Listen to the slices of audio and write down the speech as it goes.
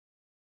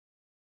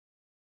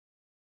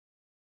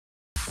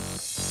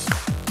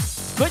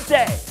Good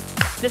day.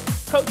 This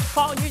is Coach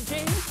Paul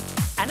Eugene,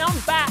 and I'm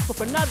back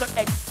with another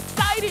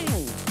exciting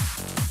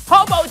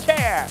hobo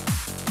chair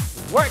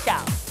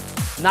workout.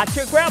 Not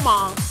your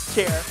grandma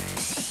chair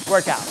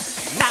workout.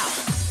 Now,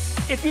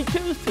 if you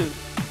choose to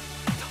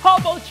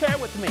hobo chair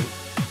with me,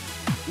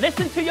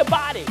 listen to your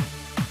body.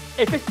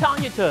 If it's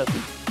telling you to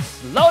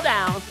slow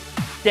down,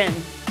 then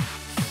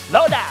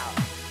slow down.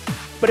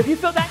 But if you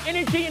feel that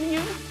energy in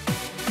you,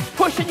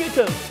 pushing you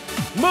to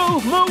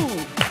move,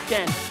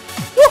 then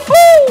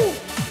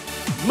woohoo!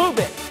 Move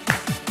it.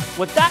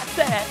 With that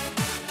said,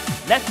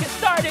 let's get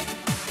started.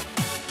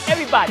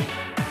 Everybody,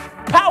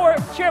 power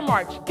chair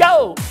march,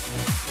 go!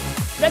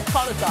 Let's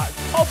call this our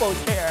hobo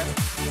chair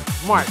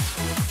march.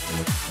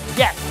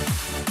 Yes.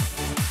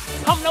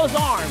 Pump those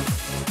arms.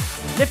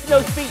 Lift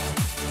those feet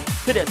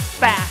to this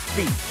fast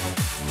beat.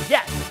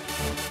 Yes.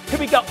 Here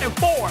we go in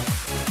 4.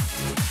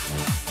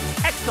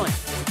 Excellent.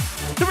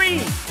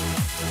 3.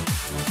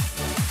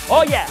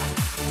 Oh yeah.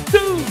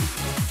 2.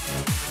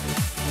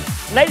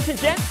 Ladies and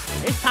gents,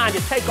 it's time to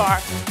take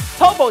our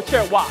hobo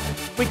chair walk.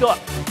 We go up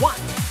 1,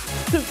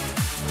 2,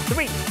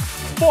 3,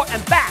 4,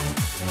 and back.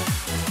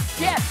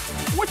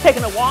 Yes, we're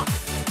taking a walk,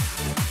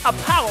 a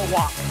power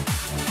walk,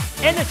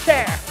 in the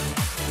chair.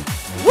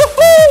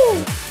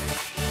 Woohoo!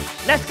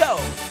 Let's go.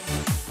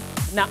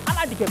 Now, I'd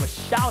like to give a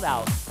shout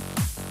out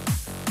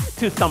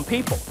to some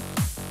people.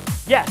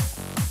 Yes,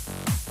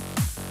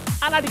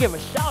 I'd like to give a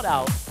shout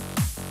out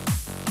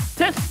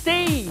to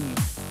Steve.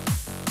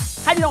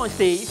 How you doing,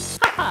 Steve?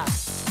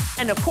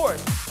 And of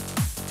course,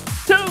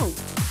 to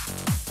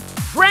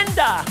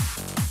Brenda.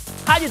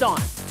 How you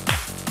doing?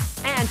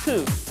 And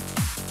to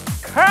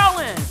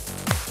Carolyn.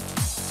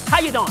 How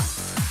you doing?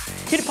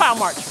 Keep the power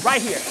march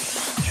right here.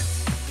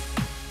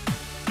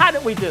 How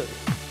did we do?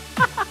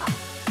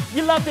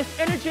 You love this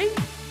energy?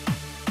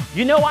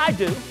 You know I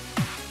do.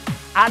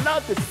 I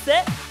love to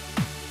sit,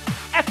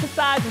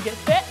 exercise, and get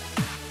fit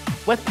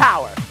with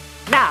power.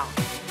 Now,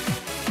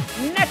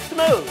 next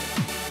move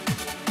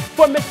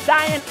for Miss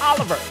Diane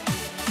Oliver.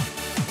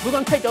 We're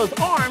gonna take those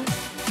arms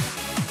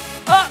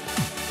up,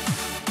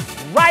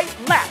 right,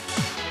 left.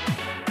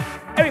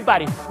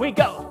 Everybody, we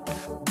go.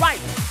 Right,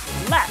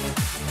 left.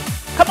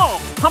 Come on,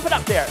 pump it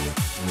up there.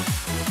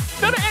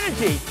 Feel the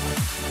energy.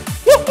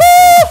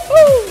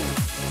 Woo-hoo-hoo!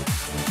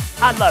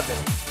 I love it.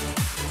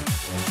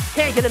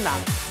 Can't get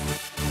enough.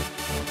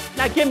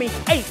 Now give me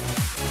 8.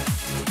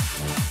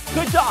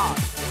 Good job.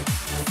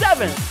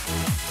 7.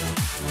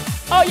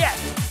 Oh yes.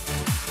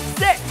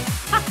 6.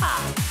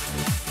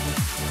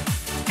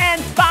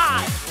 And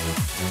 5.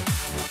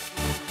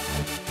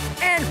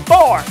 And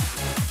 4.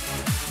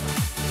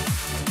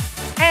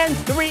 And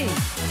 3.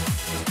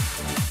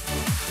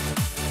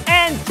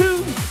 And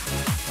 2.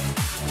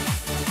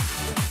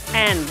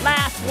 And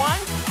last one.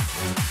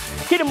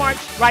 Keep the march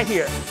right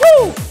here.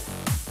 Woo!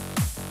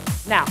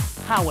 Now,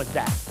 how was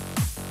that?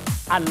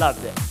 I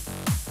loved it.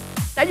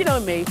 Now, you know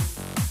me.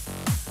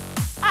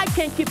 I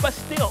can't keep us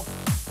still.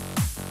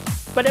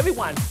 But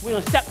everyone, we're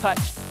gonna step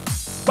touch.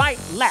 Right,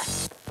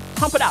 left.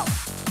 Pump it out.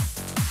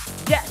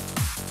 Yes.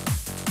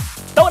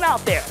 Throw it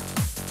out there.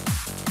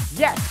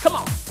 Yes, come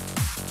on.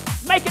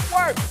 Make it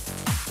work.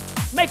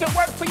 Make it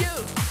work for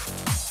you.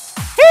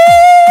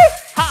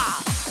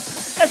 Hee-haw.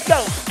 Let's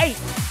go. 8.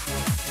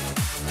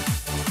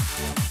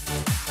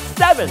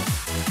 7.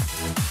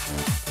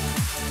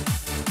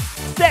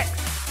 6.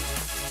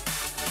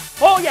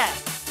 Oh yeah.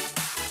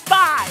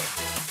 5.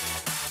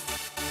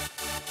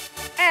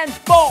 And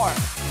 4.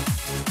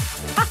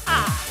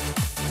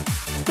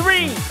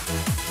 3.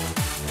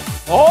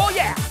 Oh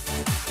yeah.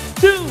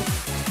 2.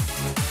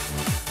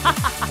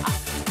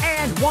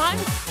 And 1.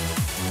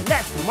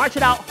 Let's march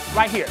it out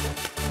right here.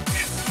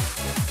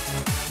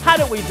 How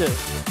do we do?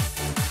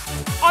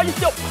 Are you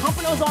still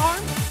pumping those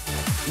arms?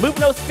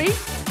 Moving those feet?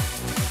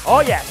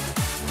 Oh yes.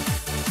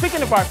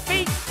 Speaking of our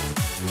feet,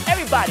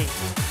 everybody,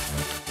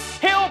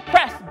 heel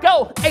press,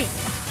 go. 8,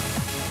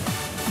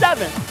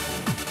 7,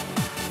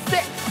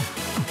 6,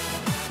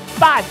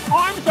 5.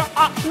 Arms are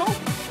optional.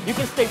 You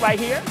can stay right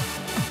here.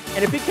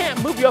 And if you can't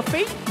move your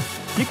feet,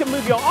 you can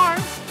move your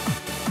arms.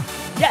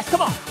 Yes,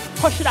 come on,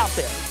 push it out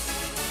there.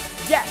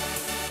 Yes,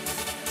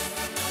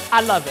 I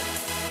love it.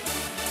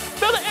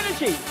 Feel the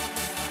energy,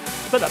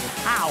 feel the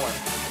power.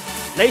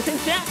 Ladies and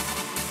gents,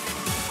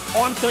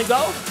 arms gonna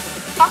go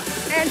up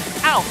and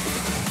out,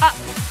 up,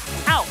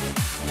 out.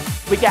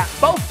 We got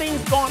both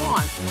things going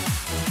on,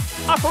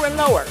 upper and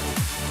lower.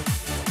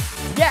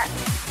 Yes,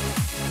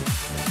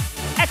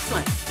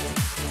 excellent.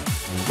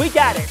 We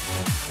got it.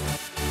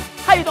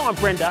 How you doing,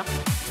 Brenda?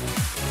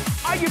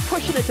 Are you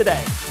pushing it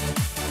today?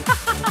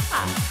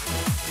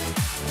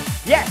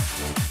 Yes,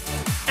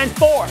 and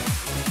 4,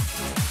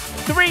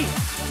 3,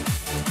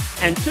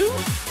 and 2,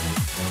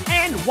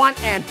 and 1,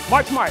 and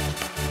march, march.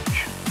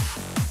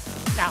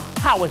 Now,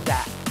 how was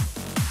that?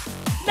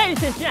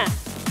 Ladies and gents,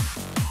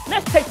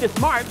 let's take this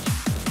march.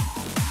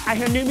 I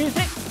hear new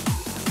music.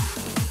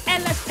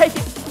 And let's take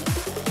it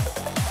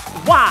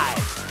wide.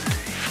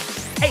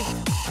 8,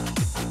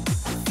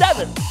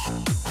 7,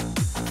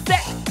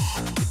 6,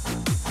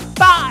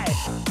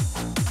 5,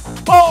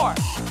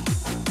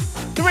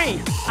 3,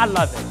 I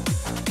love it.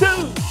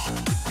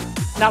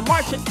 2, now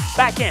march it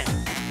back in.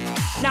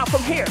 Now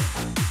from here,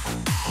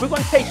 we're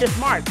going to take this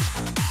march,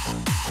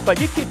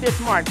 but you keep this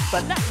march,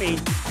 but let me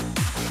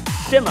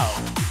demo.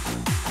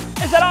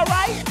 Is that all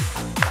right?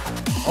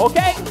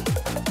 Okay.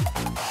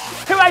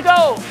 Here I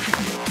go.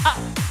 Up,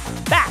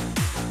 back,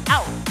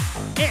 out,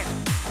 in.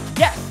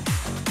 Yes.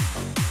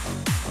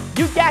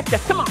 You got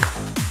this. Come on.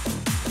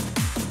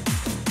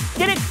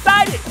 Get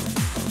excited.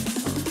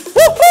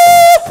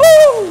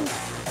 Woo-hoo-hoo!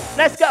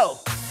 Let's go.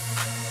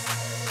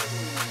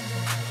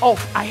 Oh,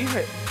 I hear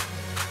it.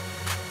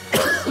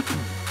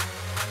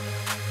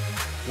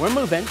 We're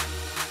moving.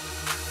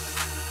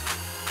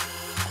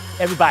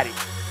 Everybody,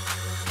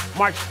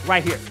 march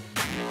right here.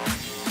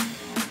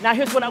 Now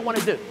here's what I want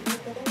to do.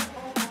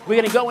 We're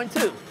going to go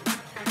into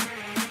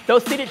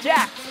those seated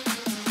jacks.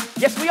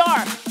 Yes, we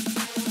are.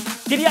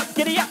 Giddy up,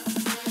 giddy up.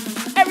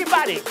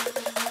 Everybody,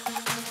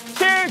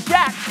 chair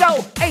jack,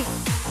 go. 8,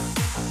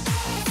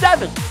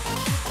 7,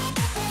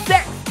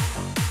 6,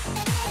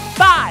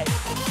 5,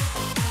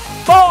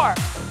 4,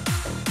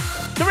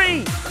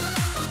 3,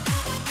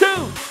 2,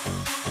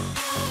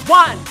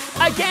 1.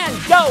 Again,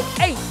 go.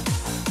 8,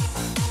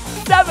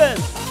 7,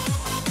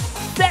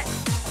 6,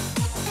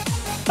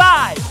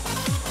 5,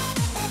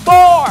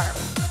 4,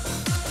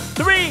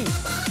 3,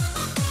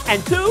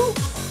 and 2,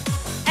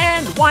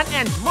 and 1,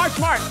 and march,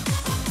 march.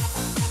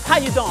 How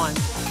you doing?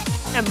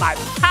 And my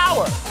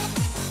power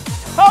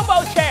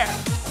hobo chair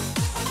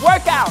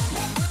workout.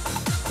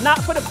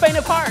 Not for the faint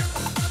of heart.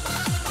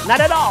 Not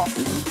at all.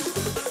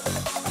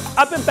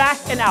 Up and back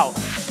and out.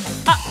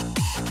 Up,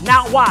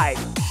 now wide.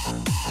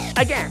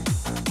 Again.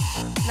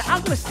 Now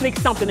I'm gonna sneak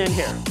something in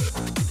here.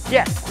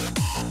 Yes,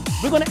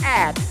 we're gonna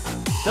add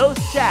those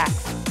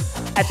jacks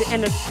at the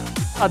end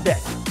of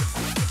this.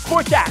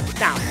 4 jacks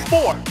now.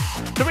 4,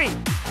 3,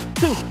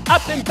 2,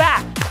 up and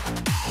back.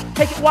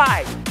 Take it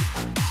wide.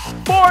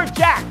 4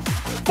 jacks.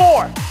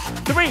 4,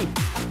 3,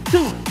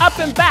 2, up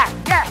and back.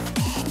 Yes.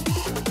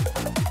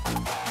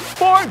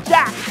 4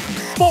 jacks.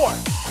 4,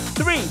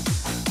 3,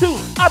 2,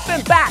 up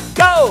and back.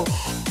 Go.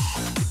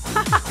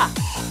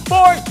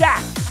 4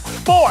 jacks.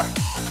 4,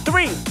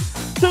 3,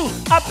 2,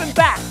 up and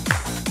back.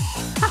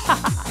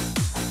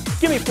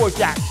 Give me 4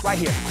 jacks right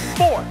here.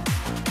 4,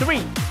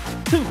 3,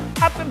 2,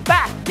 up and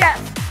back. Yes.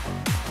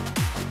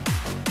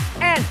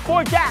 And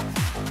 4 jacks.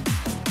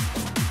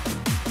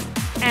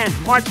 And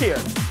march here.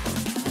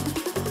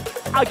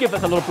 I'll give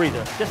us a little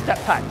breather. Just step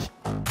touch.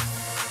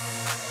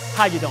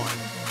 How you doing?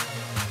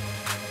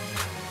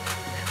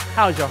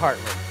 How's your heart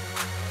rate?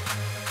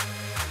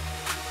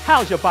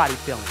 How's your body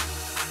feeling?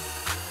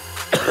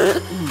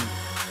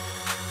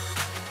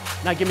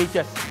 Now give me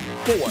just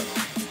 4.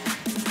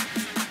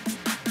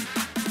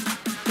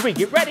 3,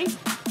 get ready.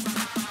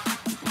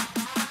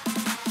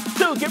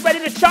 2, get ready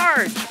to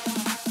charge.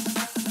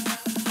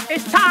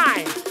 It's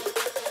time.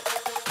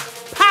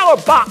 Power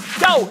box,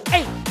 go.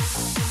 8,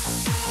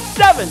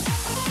 7,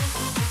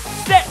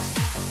 6,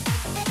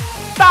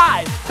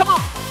 5, come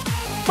on.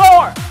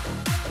 4,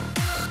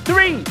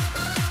 3,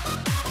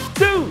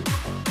 2,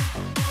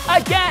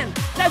 again,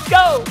 let's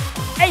go.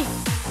 8,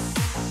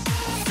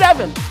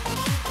 7,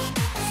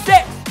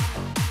 6,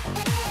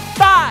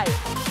 5,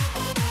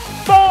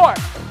 4,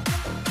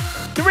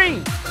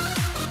 3,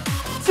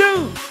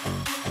 2,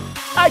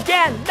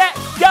 again,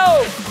 let's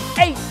go.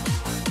 8,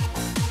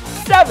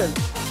 7,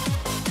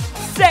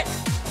 6,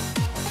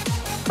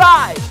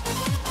 5,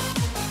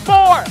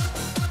 4,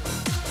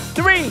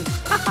 3,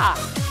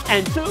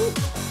 and 2.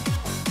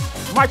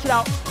 March it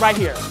out right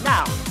here.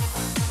 Now,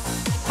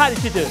 how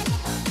did you do?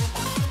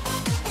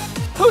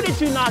 Who did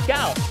you knock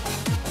out?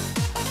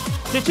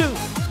 Did you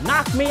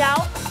knock me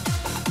out?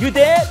 You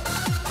did?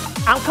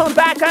 I'm coming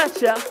back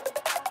at you.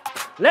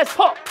 Let's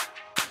hook.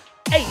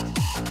 8,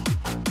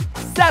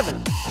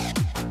 7,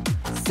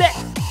 6,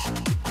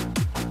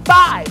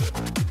 5,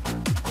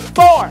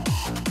 4,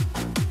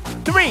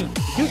 3.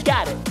 You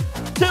got it.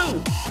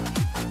 2.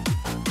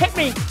 Hit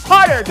me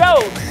harder.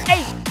 Go.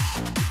 8,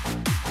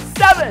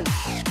 7,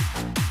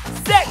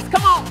 6.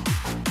 Come on.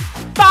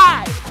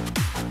 5,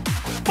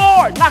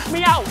 4. Knock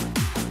me out.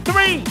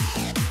 3,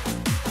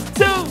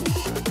 2,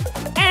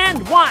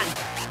 and 1.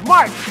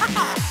 March.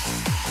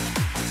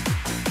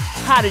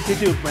 How did you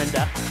do,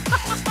 Brenda?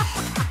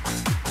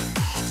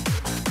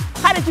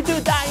 How did you do,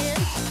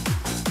 Diane?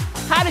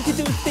 How did you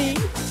do,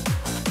 Steve?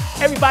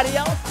 Everybody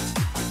else?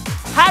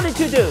 How did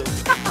you do?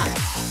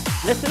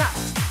 Listen up.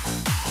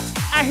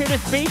 I hear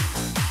this beat.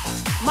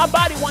 My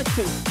body wants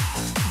to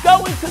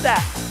go into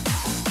that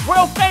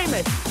world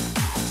famous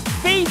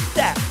V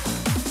step.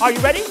 Are you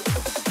ready?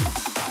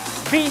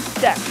 V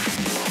step.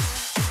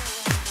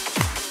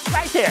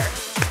 Right there.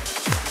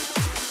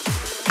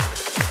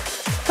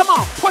 Come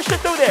on, push it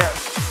through there.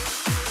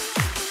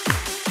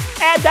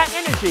 Add that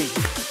energy.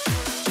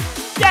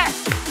 Yes.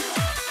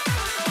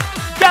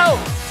 Go.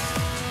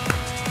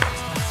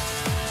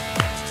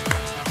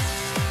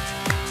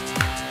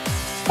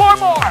 Four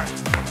more.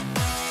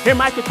 Hear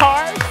my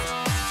guitars?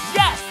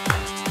 Yes.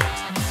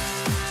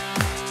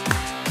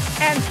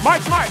 And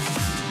march, march.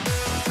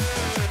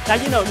 Now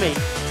you know me.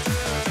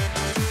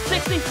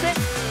 66,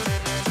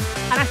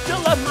 and I still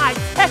love my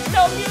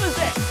techno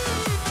music.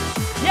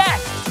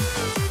 Yes.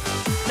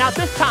 Now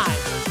this time,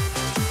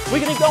 we're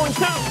gonna go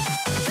into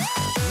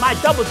my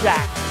double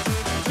jack.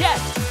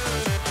 Yes.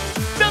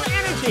 Feel the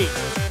energy.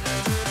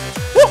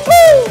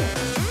 Woohoo!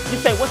 You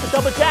say, what's a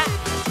double jack?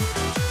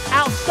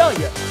 I'll show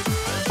you.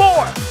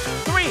 4,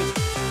 3,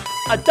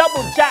 a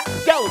double jack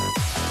goes.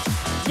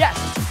 Yes.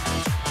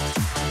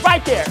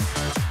 Right there.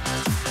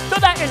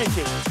 Feel that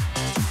energy.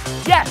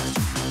 Yes.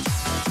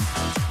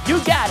 You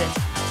got it.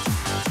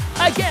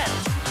 Again.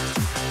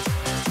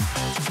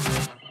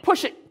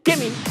 Push it. Give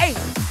me 8,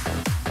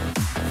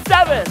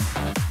 7,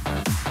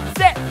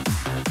 6,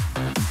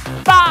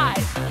 5,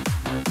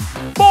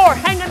 4.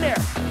 Hang in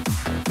there.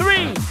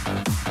 3,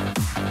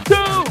 2,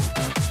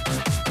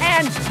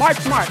 and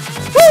march, march.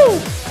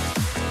 Woo!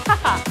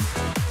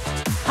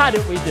 How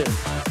did we do?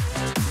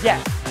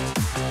 Yes.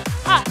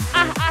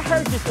 I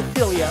heard you,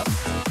 Cecilia,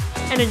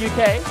 in the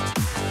UK.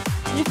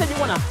 You said you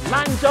want to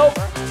lunge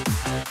over,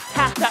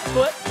 tap that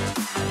foot,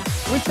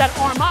 reach that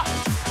arm up.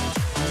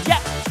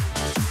 Yep.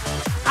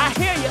 I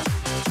hear you.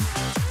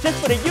 Just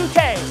for the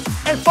UK.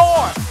 And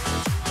 4,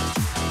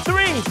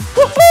 3,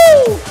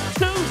 woohoo!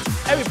 2,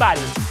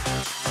 everybody.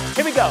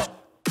 Here we go.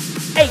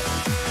 8,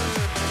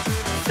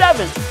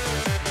 7,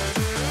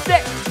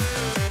 6,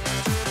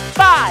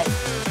 5,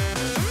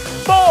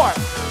 4,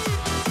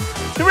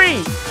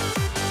 3,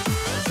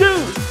 2,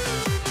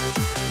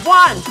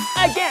 1.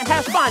 Again,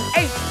 have fun.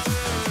 8,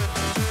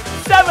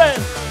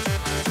 7,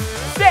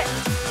 6,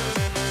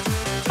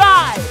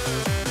 5,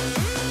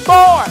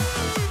 4,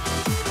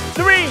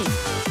 3,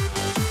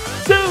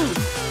 2,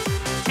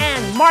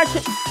 and march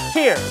it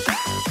here.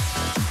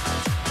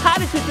 How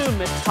did you do,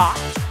 Miss Pop?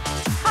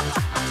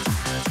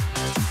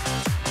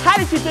 How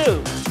did you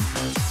do,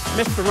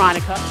 Miss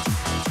Veronica?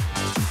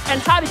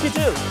 And how did you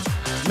do,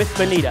 Miss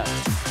Benita?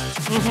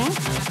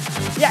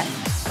 Yes,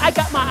 I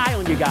got my eye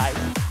on you guys.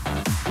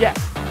 Yes,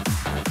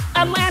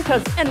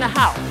 Atlanta's in the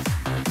house.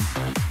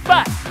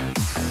 But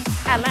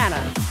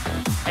Atlanta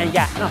ain't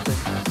got nothing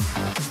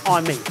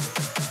on me.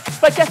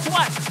 But guess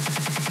what?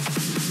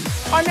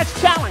 Our next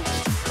challenge,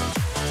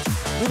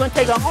 we're gonna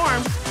take our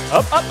arms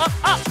up, up, up,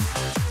 up.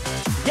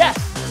 Yes,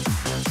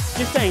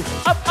 you're saying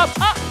up, up,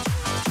 up.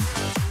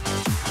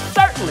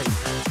 Certainly.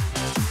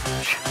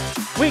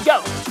 We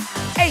go.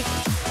 8,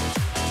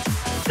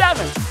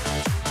 7,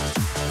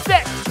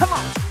 6, come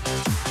on.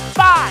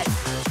 5,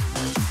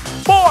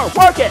 4,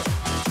 work it.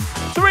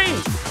 3,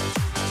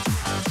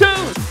 2,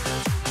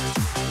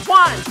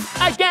 1,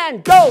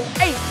 again, go.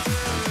 8,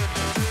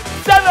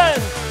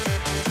 7,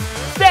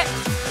 6,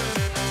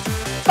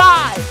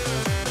 5,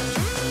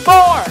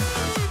 4,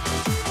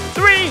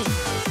 3,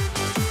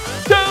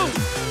 2,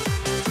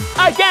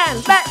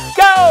 again, let's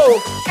go.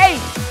 8,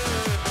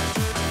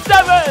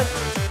 7,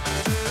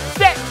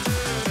 6,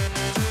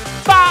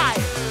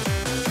 5,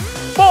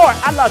 4,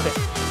 I love it.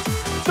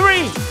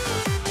 3,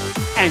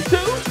 and 2,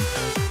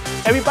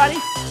 everybody,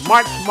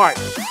 march, march.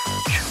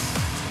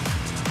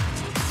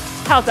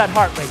 How's that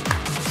heart rate?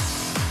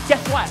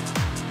 Guess what?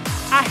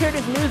 I hear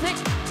this music,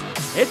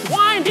 it's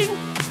winding.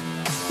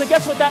 So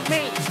guess what that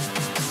means?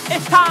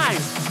 It's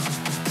time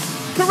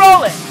to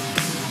roll it.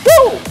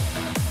 Woo!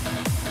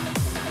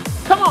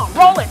 Come on,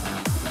 roll it.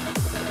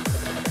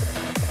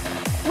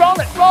 Roll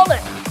it, roll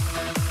it.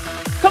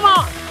 Come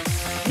on,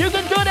 you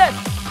can do this.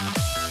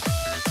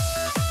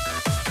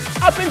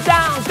 Up and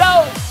down,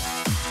 go.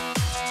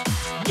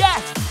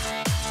 Yes.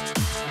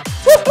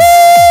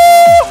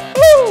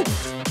 Woo-hoo!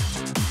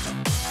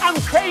 I'm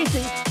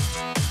crazy,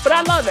 but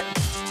I love it.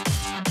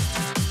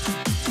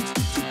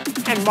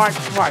 And march,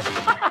 march.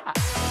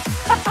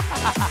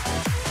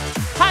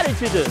 How did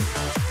you do?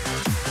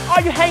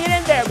 Are you hanging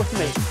in there with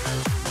me?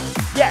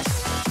 Yes,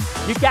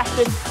 you got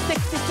this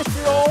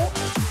 66-year-old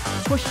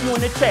push you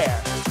in the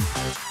chair.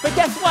 But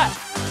guess what?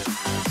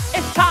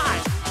 It's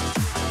time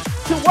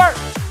to work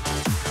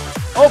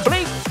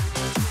obliques.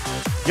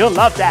 You'll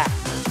love that.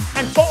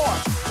 And 4,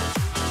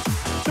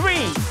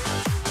 3,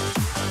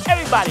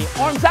 everybody,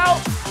 arms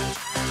out.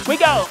 We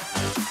go.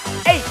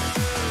 8,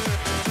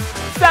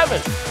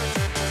 7,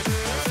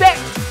 6,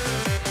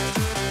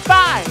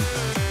 5,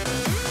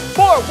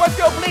 4, work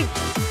your obliques.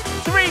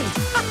 3,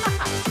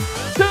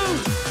 2,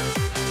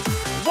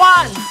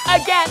 1,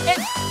 again,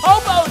 it's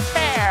hobo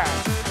chair,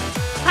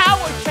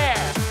 power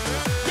chair.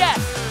 Yes,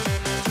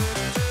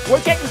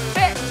 we're getting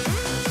fit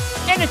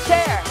in the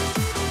chair.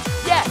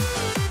 Yes,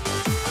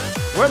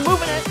 we're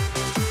moving it.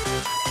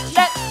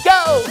 Let's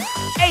go.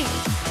 8,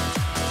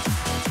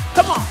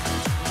 come on.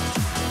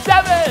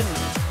 7,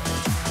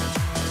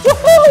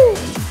 woohoo!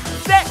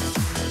 6,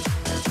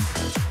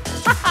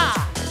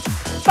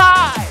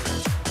 5,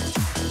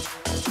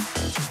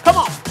 come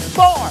on.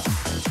 4,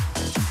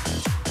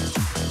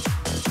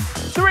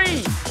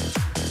 3,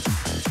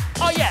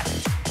 oh yes,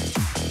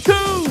 2,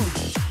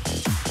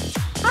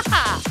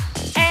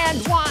 and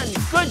 1,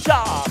 good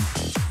job.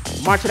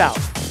 March it out.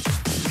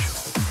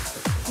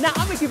 Now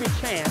I'm gonna give you a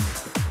chance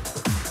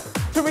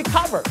to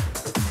recover.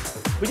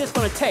 We're just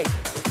gonna take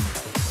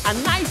a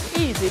nice,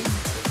 easy,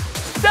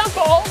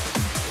 simple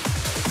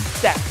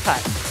step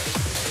cut.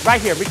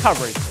 Right here,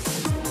 recovery.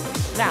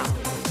 Now,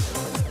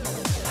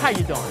 how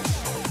you doing?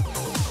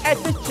 At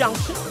this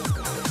junction,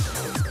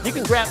 you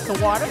can grab some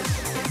water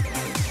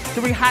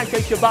to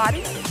rehydrate your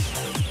body.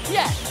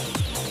 Yes.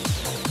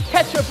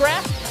 Catch your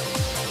breath.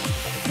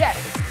 Yes.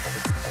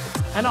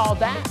 And all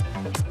that.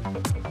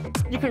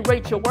 You can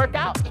rate your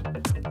workout.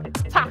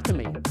 Talk to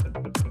me.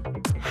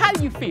 How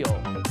do you feel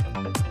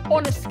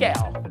on a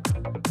scale?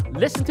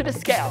 Listen to the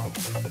scale.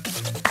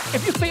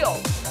 If you feel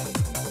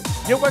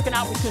you're working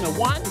out between a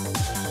 1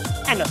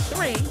 and a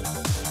 3,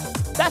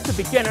 that's a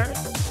beginner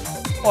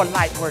or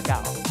light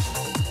workout.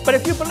 But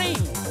if you believe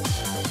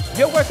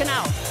you're working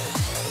out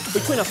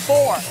between a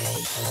 4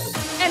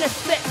 and a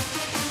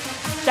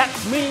 6,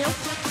 that's medium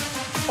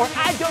or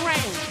ideal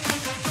range.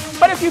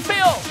 But if you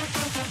feel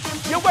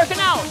you're working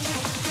out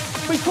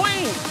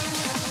between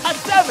a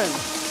 7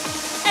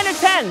 and a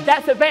 10,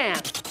 that's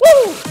advanced.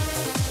 Woo!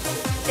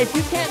 If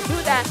you can't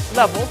do that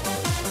level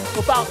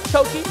without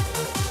choking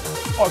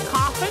or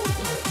coughing,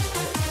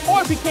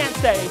 or if you can't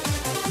say,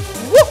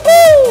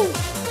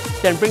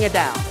 woohoo, then bring it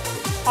down.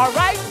 All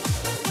right?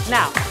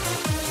 Now,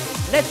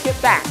 let's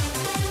get back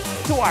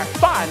to our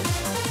fun,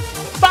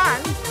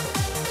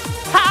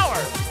 power,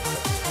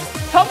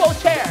 turbo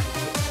chair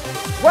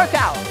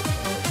workout.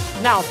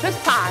 Now, this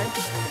time,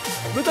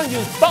 we're going to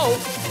use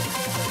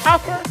both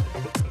upper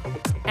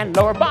and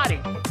lower body.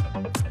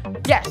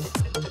 Yes.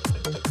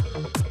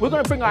 We're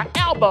going to bring our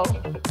elbow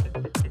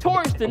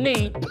towards the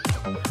knee.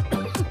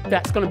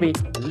 That's going to be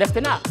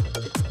lifting up.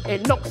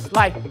 It looks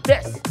like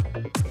this.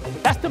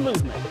 That's the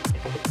movement.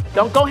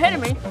 Don't go ahead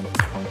of me.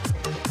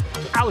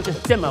 I was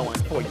just demoing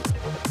for you.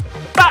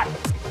 But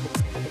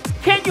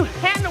can you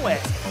handle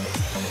it?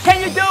 Can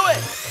you do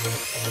it?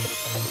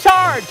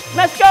 Charge.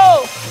 Let's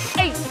go.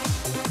 8,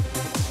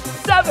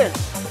 7,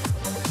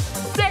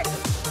 6,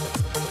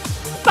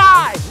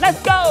 5.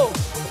 Let's go.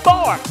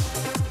 4,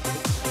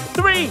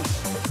 3,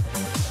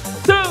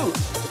 2,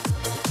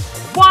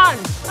 1.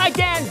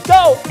 Again.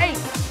 Go. 8,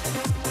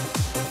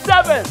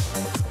 7,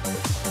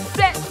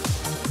 6,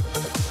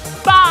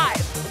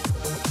 5,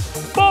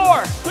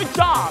 4. Good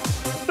job.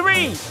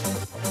 3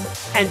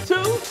 and 2.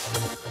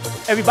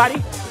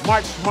 Everybody,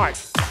 march, march.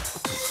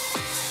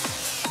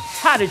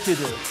 How did you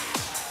do?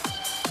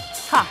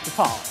 Top to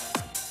paw.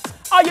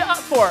 Are you up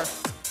for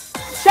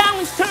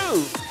challenge 2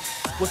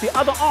 with the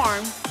other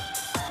arm,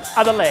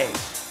 other leg?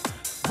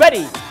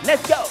 Ready?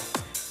 Let's go.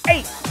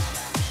 8,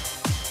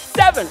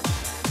 7,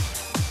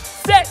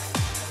 6,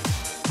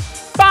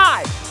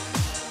 5,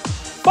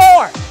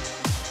 4,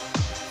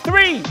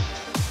 3,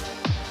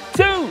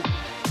 2,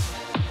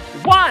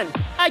 1.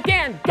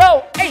 Again,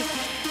 go. 8,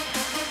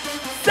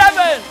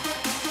 7,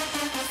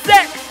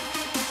 6,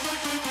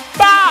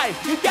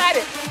 5. You got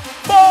it.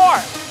 4,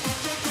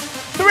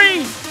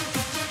 3,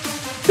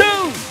 2,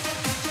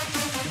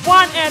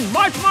 1, and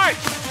march, march.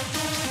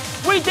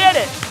 We did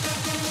it.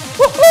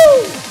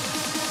 Woohoo!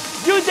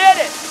 You did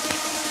it.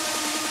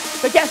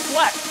 But guess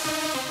what?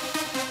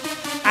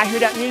 I hear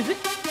that music,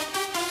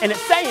 and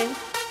it's saying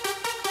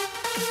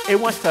it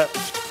wants to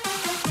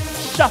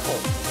shuffle.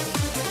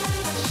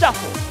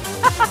 Shuffle.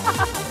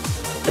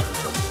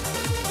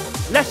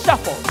 Let's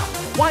shuffle.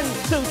 1,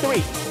 2,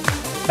 3.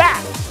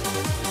 Back.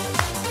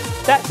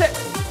 That's it.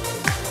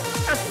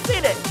 Now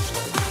sit it.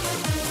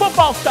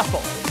 Football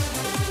shuffle.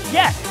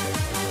 Yes.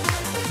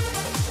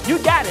 You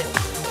got it.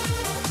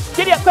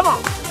 Get it up. Come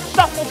on.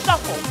 Shuffle,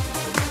 shuffle.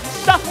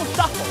 Shuffle,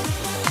 shuffle.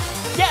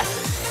 Yes.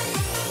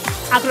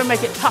 I'm going to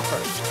make it tougher.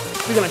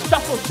 We're going to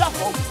shuffle,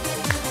 shuffle.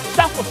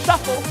 Shuffle,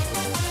 shuffle.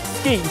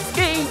 Ski,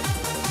 ski.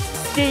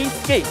 Ski,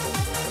 ski.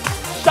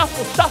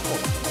 Shuffle, shuffle.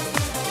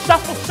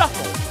 Shuffle,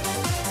 shuffle.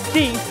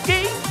 Ski,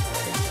 ski.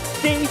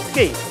 Ski,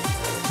 ski.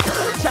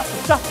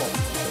 Shuffle, shuffle.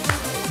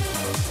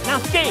 Now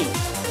ski.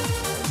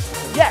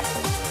 Yes.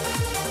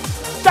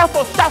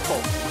 Shuffle,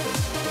 shuffle.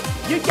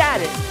 You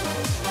got it.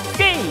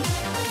 Ski.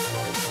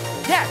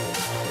 Yes.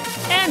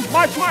 And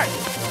march, march.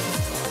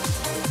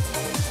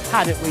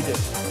 How did we do?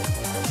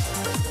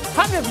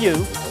 How many of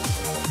you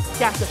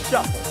got to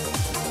shuffle?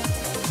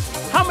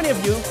 How many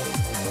of you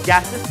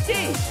got to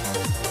ski?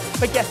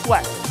 But guess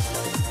what?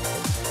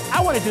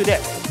 I want to do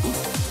this.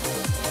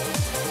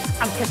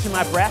 I'm catching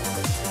my breath.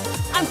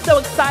 I'm so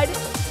excited.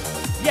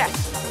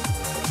 Yes.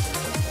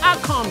 I'll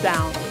calm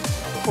down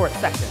for a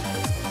second.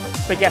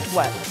 But guess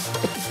what?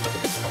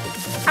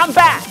 I'm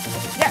back.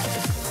 Yes.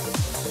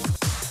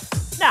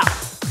 Now,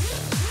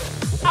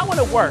 I want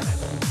to work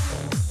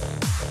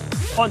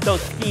on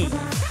those skis.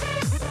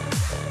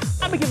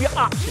 I'm going to give you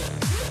options.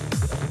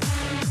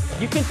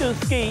 You can do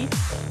skis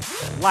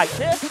like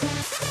this,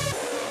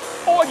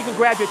 or you can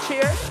grab your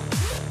chair,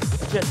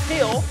 just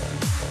heel,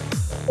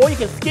 or you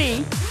can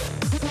ski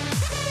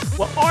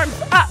with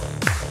arms up.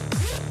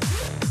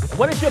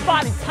 What is your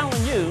body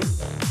telling you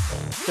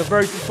the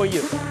version for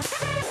you?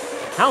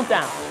 Count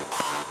down.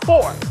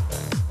 4.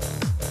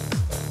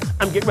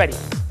 I'm getting ready.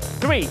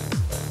 3.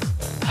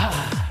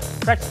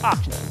 Press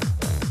options.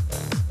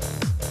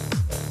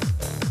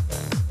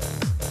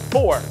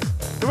 4,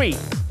 3.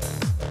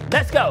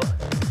 Let's go.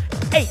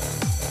 8,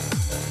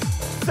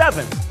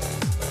 7,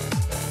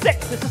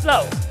 6. This is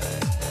low.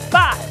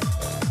 5,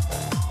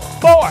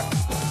 4,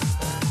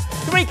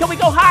 3. Can we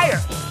go higher?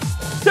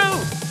 2.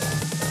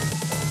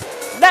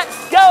 Let's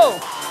go.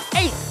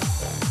 8,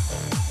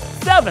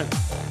 7,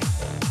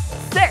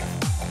 6,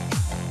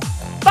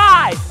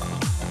 5,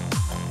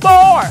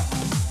 4,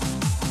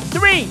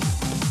 3,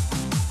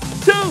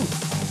 2.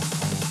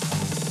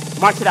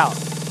 March it out.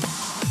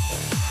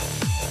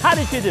 How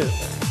did you do?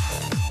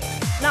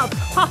 Now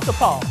talk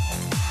about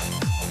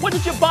what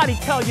did your body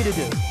tell you to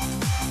do?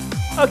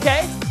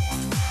 Okay?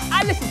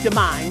 I listened to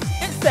mine.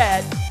 It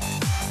said,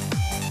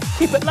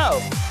 keep it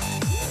low.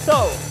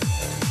 So,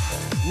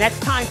 next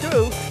time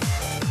through,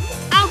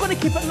 I'm going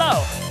to keep it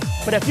low.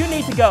 But if you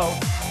need to go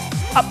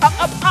up, up,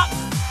 up, up,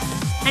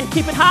 and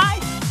keep it high,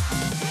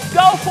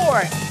 go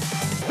for it.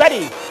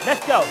 Ready?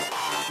 Let's go.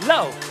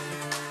 Low.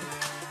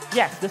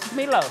 Yes, this is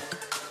me low.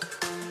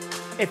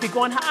 If you're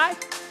going high,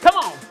 come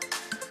on.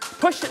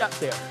 Push it up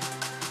there.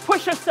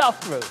 Push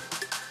yourself through.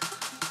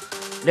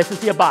 Listen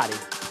to your body.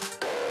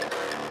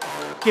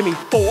 Give me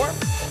 4.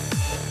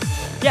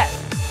 Yes.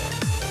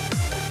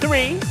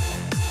 3.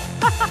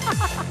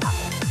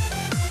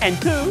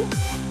 And 2.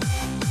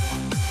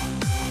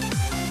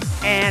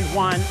 And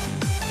 1.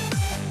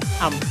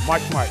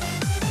 March, march.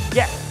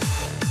 Yes.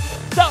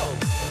 So,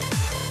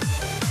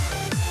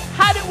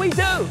 how did we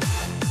do?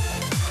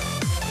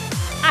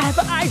 I have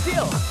an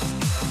idea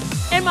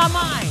in my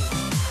mind.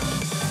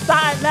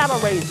 Side lateral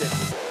raises.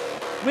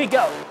 We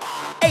go.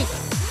 8,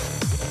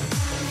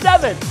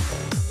 7,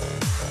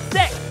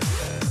 6,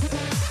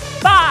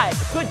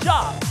 5. Good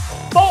job.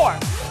 4,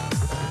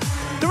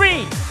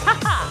 3,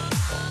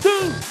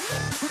 2,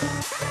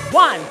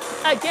 1.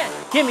 Again.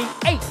 Give me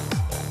 8,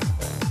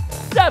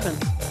 7,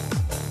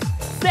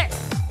 6,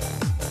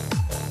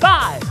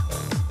 5,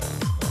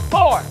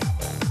 4,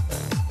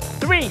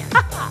 3,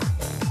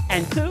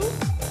 and 2,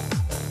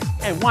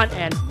 and 1,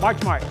 and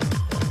march, march.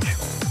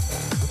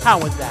 How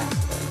was that?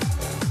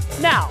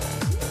 Now,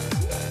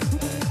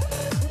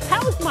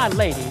 how is my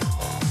lady,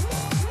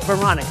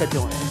 Veronica,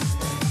 doing?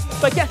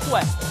 But guess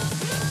what?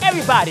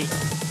 Everybody,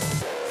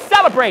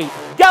 celebrate.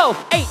 Go.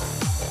 8.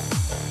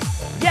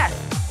 Yes.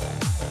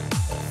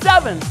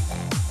 7.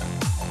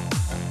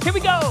 Here we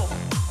go.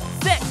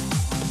 6.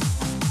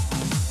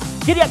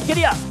 Giddy up,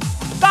 giddy up.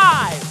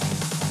 5.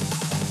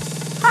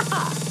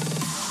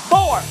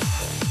 4.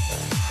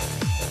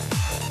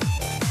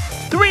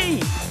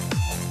 3.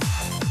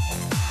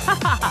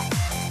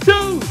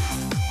 2.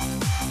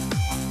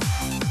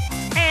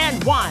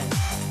 And 1.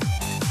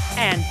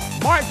 And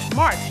march,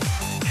 march.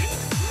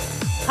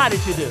 How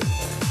did you do?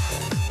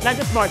 Now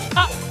just march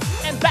up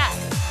and back.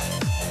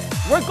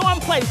 We're going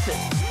places.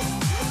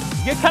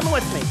 You're coming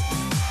with me.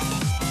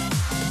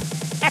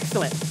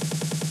 Excellent.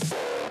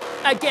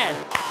 Again,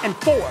 and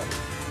 4.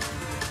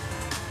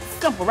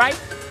 Simple, right?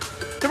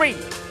 3.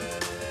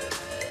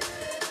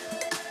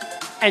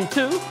 And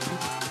 2.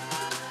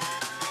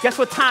 Guess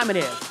what time it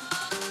is?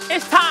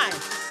 It's time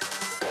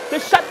to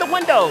shut the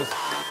windows.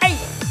 8,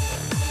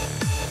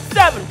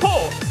 7,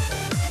 pull.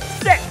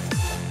 6,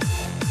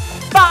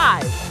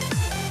 5,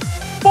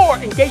 4,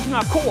 engaging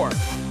our core.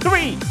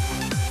 3,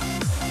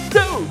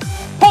 2,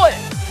 pull it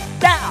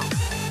down.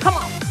 Come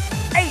on.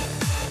 8,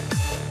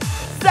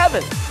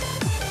 7,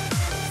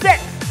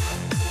 6,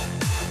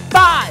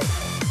 5,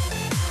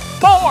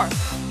 4,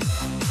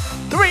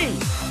 3,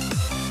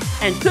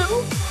 and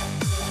 2,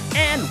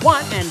 and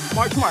 1, and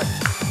march, march.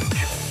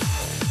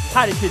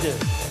 How did you do?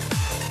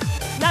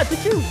 Now,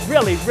 did you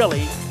really,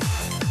 really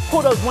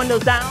pull those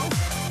windows down?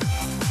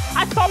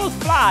 I saw those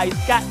flies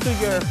got through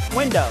your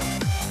window.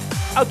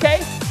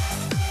 Okay?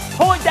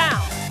 Pull it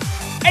down.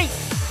 8,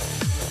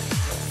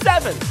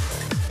 7,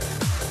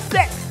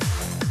 6,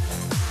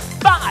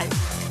 5,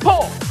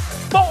 pull.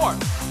 4,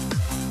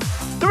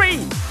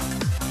 3,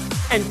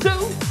 and 2,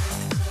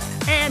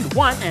 and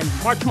 1, and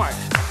march, march.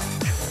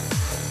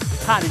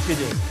 How did you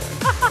do?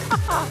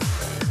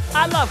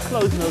 I love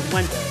closing those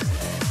windows.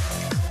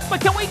 But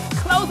can we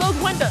close those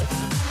windows?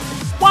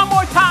 One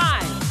more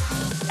time.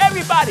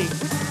 Everybody,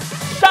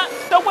 shut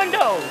the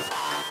windows.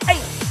 8,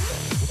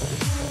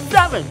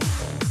 7,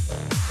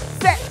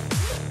 6,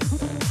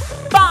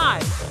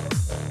 5,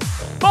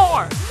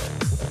 4,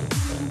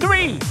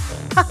 3,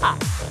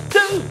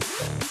 2,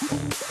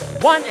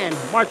 1, and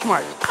march,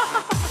 march.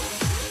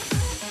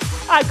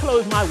 I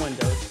closed my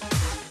windows.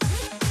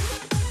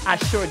 I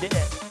sure did.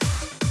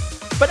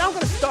 But I'm going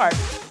to start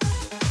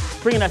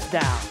bringing us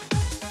down.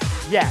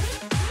 Yes.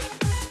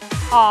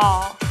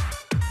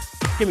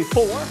 Give me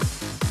 4.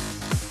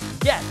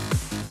 Yes.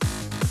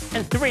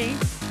 And 3.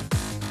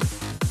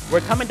 We're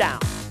coming down.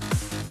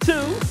 2.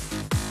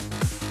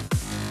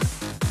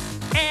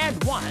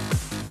 And 1.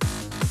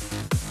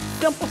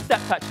 Simple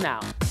step touch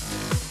now.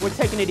 We're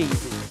taking it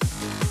easy.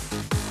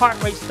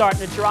 Heart rate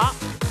starting to drop.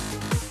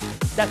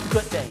 That's a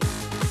good thing.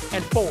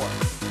 And 4.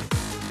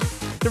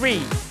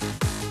 3.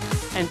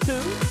 And 2.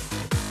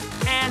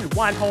 And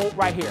 1 hold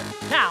right here.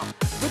 Now,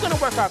 we're going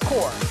to work our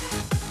core.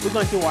 we're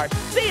going to do our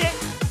seated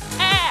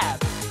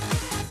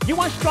abs. You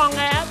want strong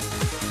abs?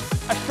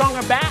 A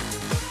stronger back?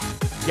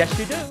 Yes,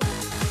 you do.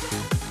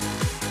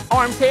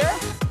 Arms here.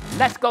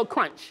 Let's go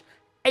crunch.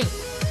 8.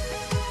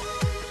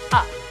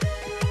 Up.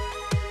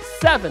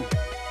 7.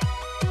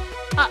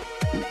 Up.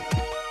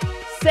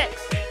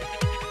 6.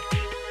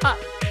 Up.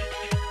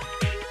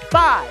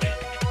 5.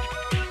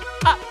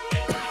 Up.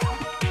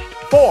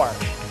 4.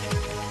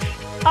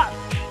 Up.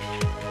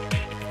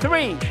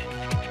 3.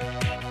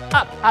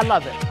 Up. I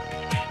love it.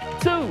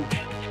 2.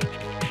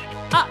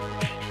 Up.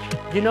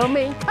 You know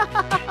me.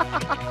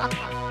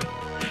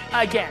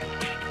 Again.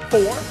 4.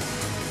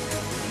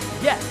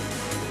 Yes.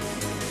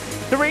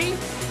 3.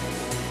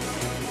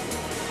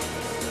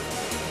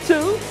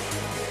 2.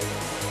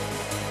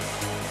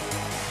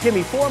 Give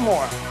me 4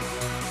 more.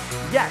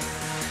 Yes.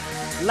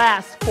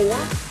 Last 4.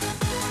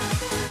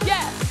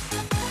 Yes.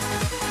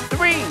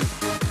 3.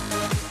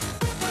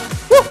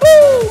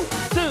 Woohoo!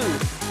 2.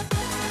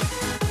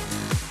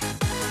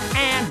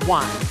 And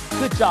 1.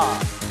 Good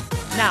job.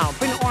 Now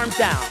bring the arms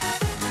down.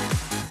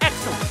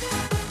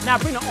 Excellent. Now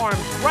bring the arms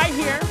right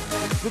here.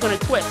 We're going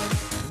to twist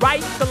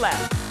right to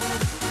left.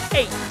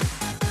 8.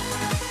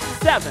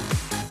 7.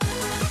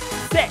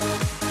 6.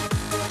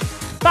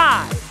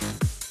 5.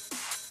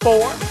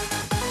 4.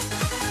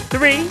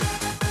 3.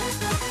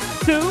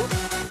 2.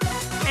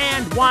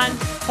 And 1.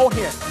 Hold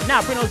here.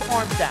 Now bring those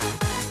arms down.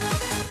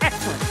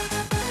 Excellent.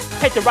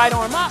 Take the right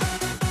arm up.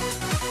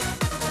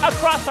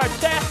 Across our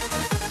chest.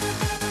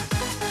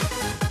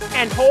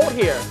 And hold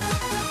here.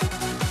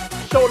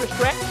 Shoulder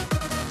stretch.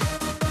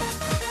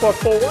 For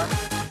 4.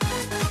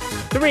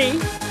 3.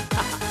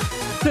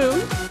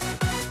 2.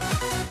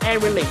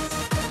 And release.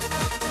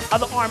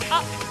 Other arm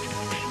up.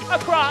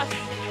 Across.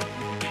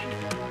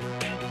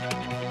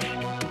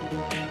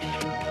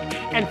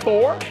 And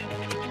 4.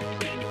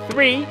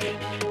 3.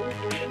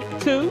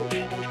 2.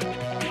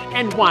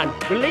 And 1.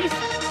 Release.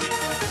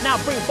 Now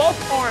bring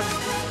both arms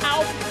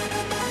out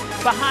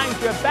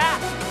behind your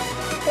back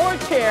or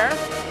chair.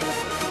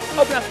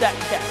 Open up that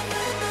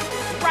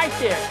chest. Right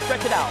there.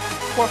 Stretch it out.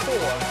 For 4.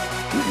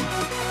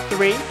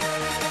 3.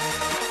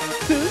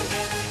 2.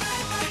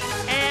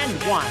 And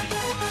 1.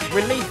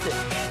 Release it.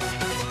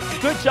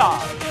 Good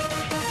job.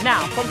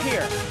 Now from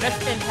here, let's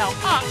inhale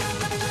up.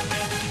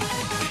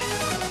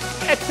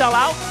 Exhale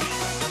out.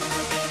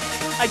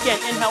 Again,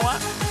 inhale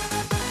up.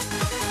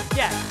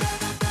 Yes.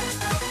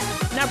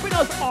 Now bring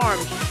those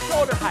arms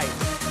shoulder height.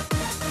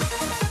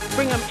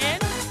 Bring them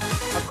in,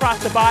 across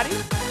the body.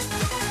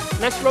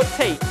 Let's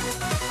rotate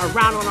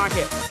around on our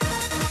hips.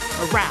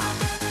 Around.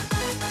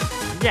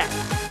 Yes.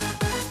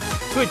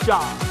 Good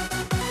job.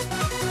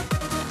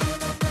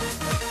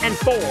 And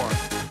 4.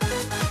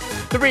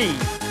 3.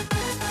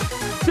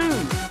 2.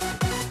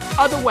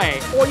 Other way.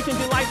 Or you can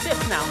do like this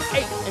now.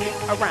 8 and then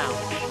around.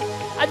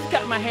 I just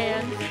got my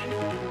hands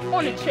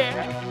on the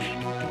chair,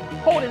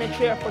 holding the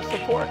chair for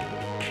support.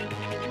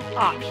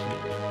 Option.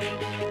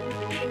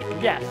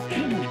 Yes.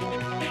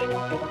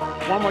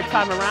 One more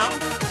time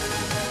around.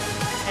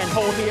 And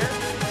hold here.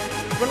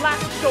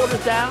 Relax the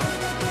shoulders down.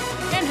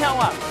 Inhale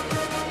up.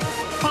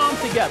 Palms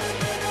together.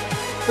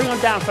 Bring them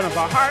down in front of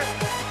our heart.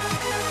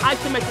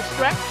 Isometric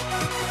stretch.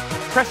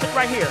 Press it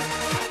right here.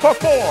 For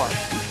 4.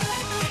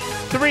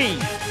 3.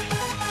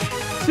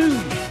 2.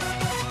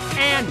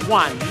 And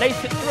 1.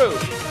 Lace it through.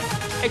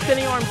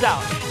 Extending arms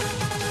out.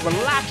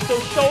 Relax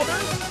those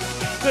shoulders.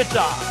 Good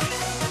job.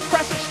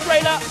 Press it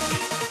straight up.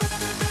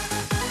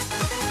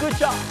 Good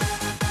job.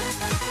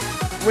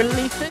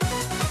 Release it.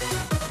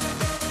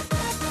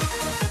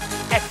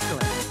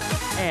 Excellent.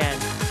 And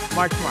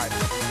march, march.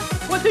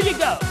 Well, there you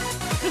go.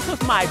 This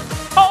was my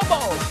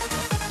Hobo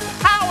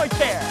Power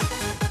Chair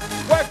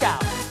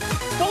workout.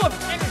 Full of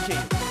energy.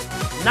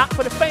 Not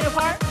for the faint of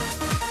heart.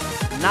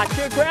 Not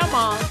your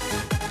grandma.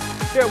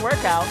 Their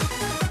workout.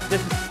 This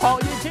is Paul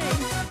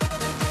Eugene.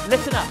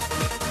 Listen up.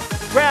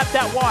 Grab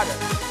that water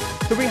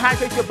to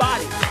rehydrate your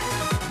body.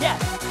 Yes.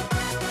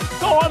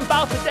 Go on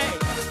about the day.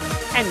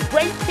 And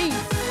great peace,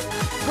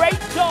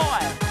 great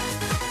joy.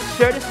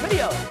 Share this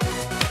video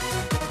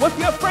with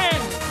your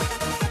friends,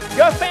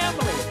 your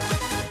family,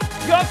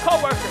 your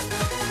coworkers,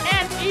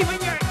 and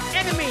even your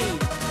enemies,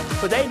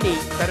 so they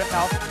need better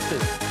health too.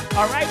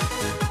 All right?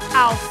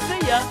 I'll see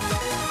you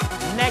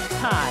next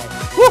time.